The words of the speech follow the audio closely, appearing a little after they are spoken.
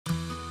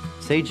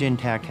Sage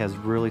Intacct has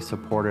really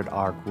supported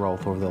our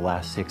growth over the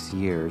last 6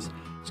 years,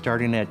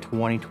 starting at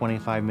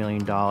 $25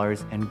 million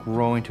and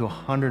growing to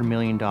 $100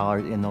 million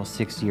in those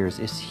 6 years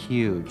is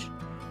huge.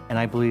 And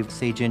I believe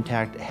Sage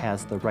Intacct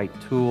has the right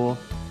tool,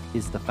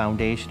 is the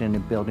foundation and the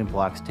building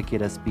blocks to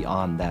get us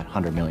beyond that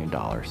 $100 million.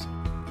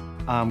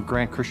 I'm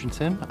Grant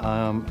Christensen.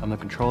 I'm the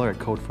controller at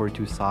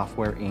Code42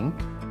 Software Ink.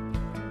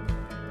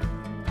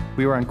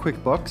 We were on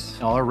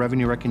QuickBooks. All our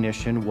revenue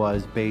recognition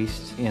was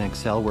based in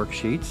Excel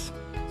worksheets.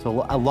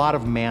 So a lot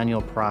of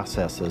manual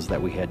processes that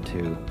we had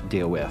to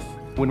deal with.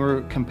 When we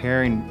were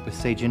comparing with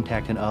Sage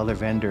Intacct and other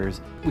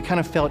vendors, we kind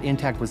of felt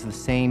Intacct was the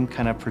same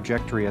kind of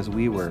trajectory as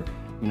we were.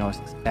 You know,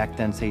 back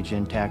then Sage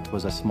Intacct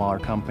was a smaller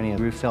company.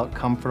 We felt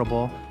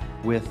comfortable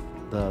with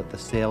the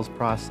sales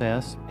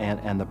process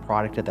and the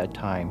product at that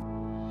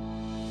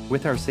time.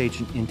 With our Sage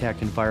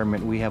Intacct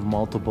environment, we have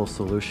multiple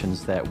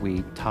solutions that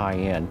we tie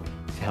in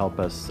to help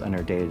us in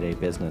our day-to-day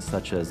business,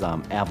 such as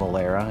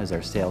Avalara is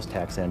our sales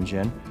tax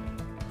engine.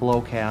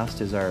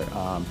 Flowcast is our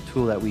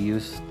tool that we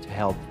use to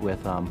help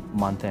with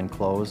month-end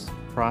close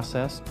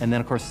process. And then,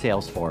 of course,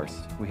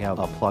 Salesforce. We have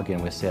a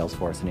plug-in with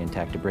Salesforce and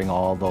Intacct to bring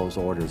all those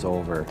orders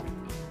over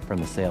from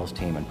the sales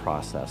team and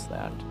process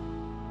that.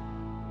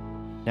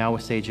 Now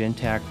with Sage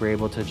Intacct, we're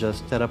able to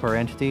just set up our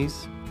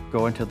entities,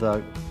 go into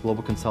the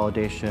global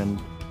consolidation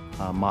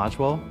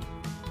module,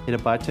 hit a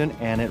button,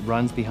 and it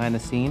runs behind the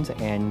scenes,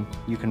 and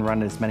you can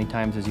run it as many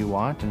times as you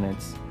want, and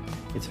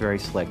it's very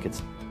slick.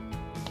 It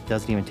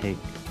doesn't even take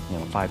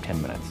 5-10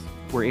 minutes.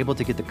 We're able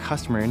to get the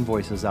customer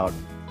invoices out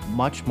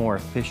much more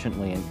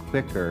efficiently and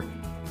quicker,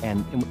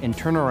 and in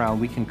turnaround,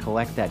 we can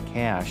collect that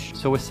cash.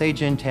 So with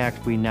Sage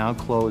Intacct, we now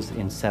close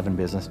in 7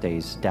 business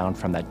days, down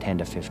from that 10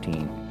 to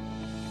 15.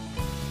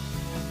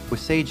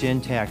 With Sage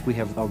Intacct, we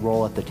have a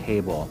role at the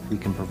table. We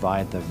can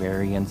provide the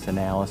variance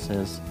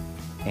analysis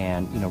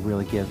and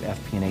really give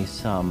FP&A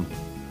some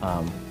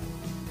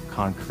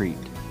concrete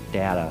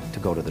data to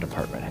go to the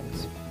department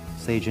heads.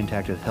 Sage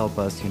Intacct has helped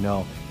us,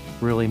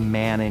 really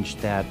manage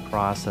that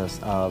process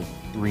of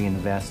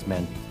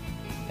reinvestment,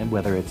 and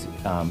whether it's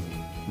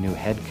new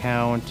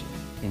headcount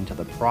into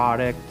the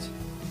product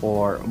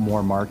or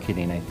more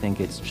marketing. I think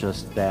it's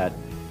just that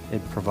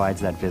it provides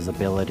that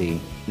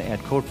visibility. At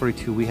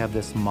Code42, we have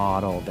this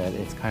model that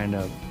it's kind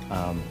of,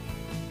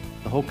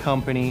 the whole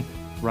company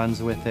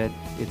runs with it.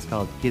 It's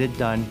called Get It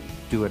Done,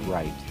 Do It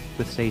Right.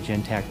 With Sage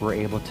Intacct, we're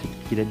able to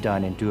get it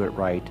done and do it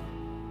right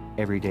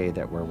every day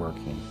that we're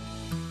working.